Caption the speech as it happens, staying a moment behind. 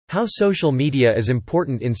How social media is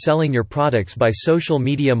important in selling your products by social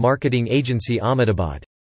media marketing agency Ahmedabad.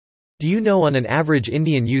 Do you know on an average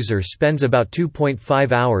Indian user spends about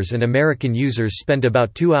 2.5 hours and American users spend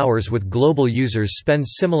about 2 hours with global users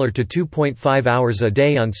spends similar to 2.5 hours a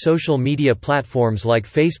day on social media platforms like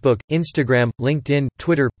Facebook, Instagram, LinkedIn,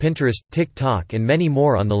 Twitter, Pinterest, TikTok and many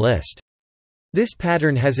more on the list. This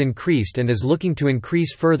pattern has increased and is looking to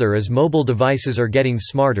increase further as mobile devices are getting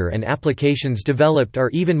smarter and applications developed are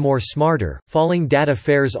even more smarter. Falling data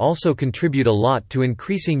fares also contribute a lot to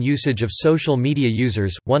increasing usage of social media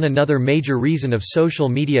users. Another major reason of social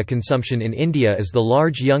media consumption in India is the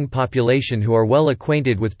large young population who are well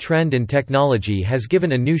acquainted with trend and technology has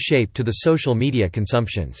given a new shape to the social media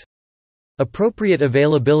consumptions. Appropriate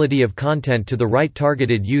availability of content to the right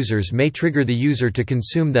targeted users may trigger the user to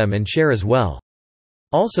consume them and share as well.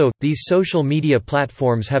 Also, these social media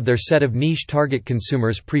platforms have their set of niche target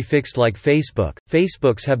consumers prefixed like Facebook.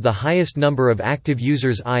 Facebook's have the highest number of active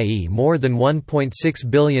users, i.e. more than 1.6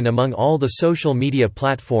 billion among all the social media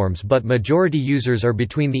platforms, but majority users are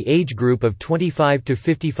between the age group of 25 to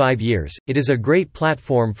 55 years. It is a great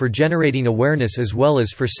platform for generating awareness as well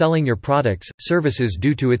as for selling your products, services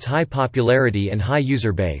due to its high popularity and high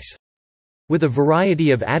user base. With a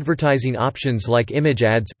variety of advertising options like image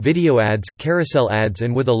ads, video ads, carousel ads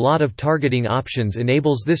and with a lot of targeting options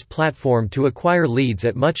enables this platform to acquire leads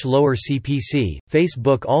at much lower CPC.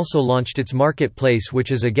 Facebook also launched its marketplace,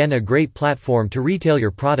 which is again a great platform to retail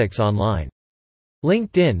your products online.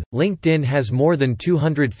 LinkedIn has more than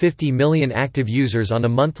 250 million active users on a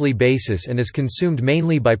monthly basis and is consumed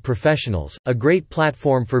mainly by professionals, a great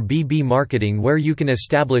platform for BB marketing where you can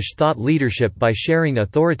establish thought leadership by sharing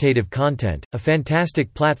authoritative content, a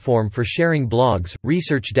fantastic platform for sharing blogs,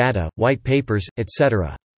 research data, white papers,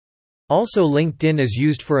 etc. Also, LinkedIn is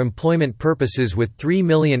used for employment purposes with 3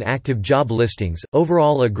 million active job listings.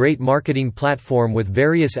 Overall, a great marketing platform with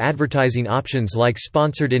various advertising options like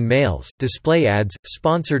sponsored in mails, display ads,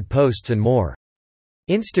 sponsored posts and more.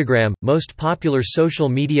 Instagram, most popular social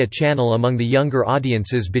media channel among the younger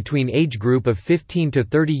audiences between age group of 15 to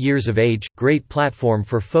 30 years of age, great platform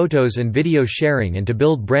for photos and video sharing and to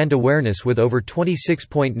build brand awareness with over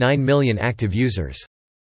 26.9 million active users.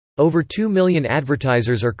 Over 2 million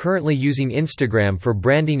advertisers are currently using Instagram for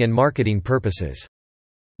branding and marketing purposes.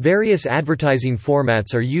 Various advertising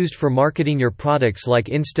formats are used for marketing your products like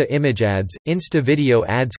Insta image ads, Insta video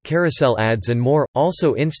ads, carousel ads and more.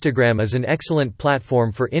 Also, Instagram is an excellent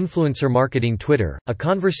platform for influencer marketing. Twitter, a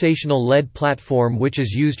conversational-led platform which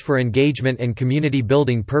is used for engagement and community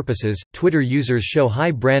building purposes. Twitter users show high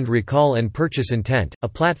brand recall and purchase intent, a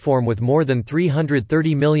platform with more than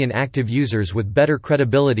 330 million active users with better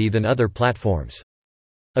credibility than other platforms.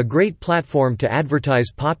 A great platform to advertise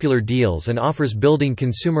popular deals and offers building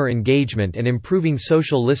consumer engagement and improving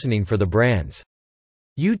social listening for the brands.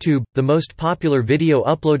 YouTube, the most popular video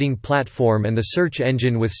uploading platform and the search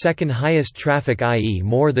engine with second highest traffic, i.e.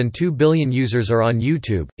 more than 2 billion users are on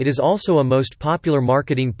YouTube. It is also a most popular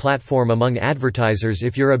marketing platform among advertisers.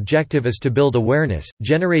 If your objective is to build awareness,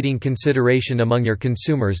 generating consideration among your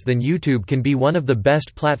consumers, then YouTube can be one of the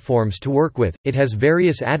best platforms to work with. It has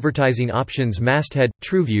various advertising options: masthead,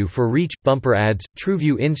 TrueView for reach, bumper ads,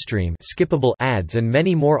 TrueView InStream, skippable ads and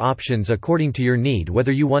many more options according to your need,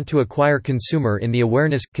 whether you want to acquire consumer in the awareness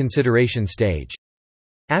consideration stage.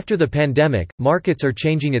 After the pandemic, markets are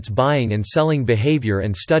changing its buying and selling behavior,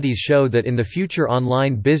 and studies show that in the future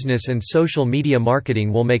online business and social media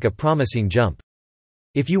marketing will make a promising jump.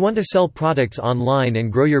 If you want to sell products online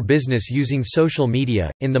and grow your business using social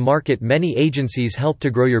media, in the market many agencies help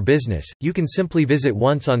to grow your business. You can simply visit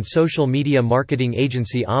once on social media marketing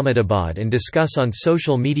agency Ahmedabad and discuss on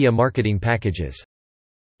social media marketing packages.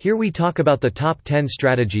 Here we talk about the top 10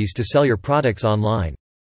 strategies to sell your products online.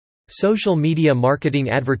 Social media marketing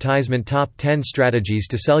advertisement top 10 strategies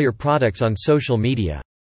to sell your products on social media.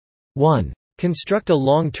 1. Construct a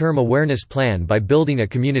long-term awareness plan by building a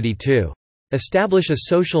community. 2. Establish a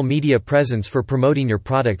social media presence for promoting your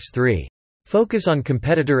products. 3. Focus on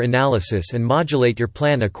competitor analysis and modulate your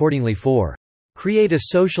plan accordingly. 4. Create a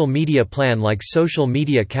social media plan like social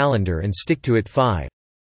media calendar and stick to it. 5.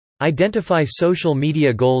 Identify social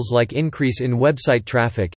media goals like increase in website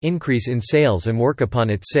traffic, increase in sales and work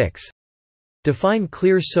upon it. 6. Define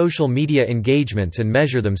clear social media engagements and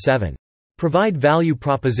measure them. 7. Provide value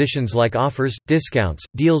propositions like offers, discounts,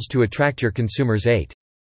 deals to attract your consumers. 8.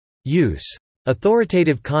 Use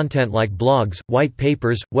authoritative content like blogs, white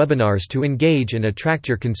papers, webinars to engage and attract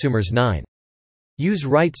your consumers. 9. Use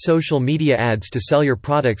right social media ads to sell your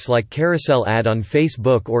products like carousel ad on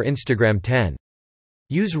Facebook or Instagram. 10.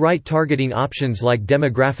 Use right targeting options like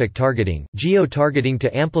demographic targeting, geo-targeting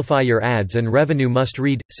to amplify your ads and revenue. Must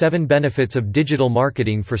read: 7 benefits of digital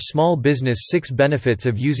marketing for small business. 6 benefits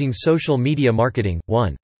of using social media marketing.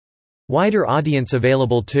 1. Wider audience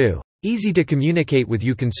available. 2. Easy to communicate with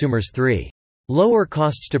you consumers. 3. Lower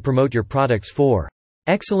costs to promote your products. 4.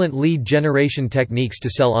 Excellent lead generation techniques to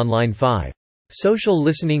sell online. 5. Social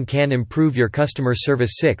listening can improve your customer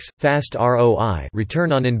service. 6. Fast ROI,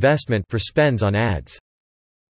 return on investment, for spends on ads.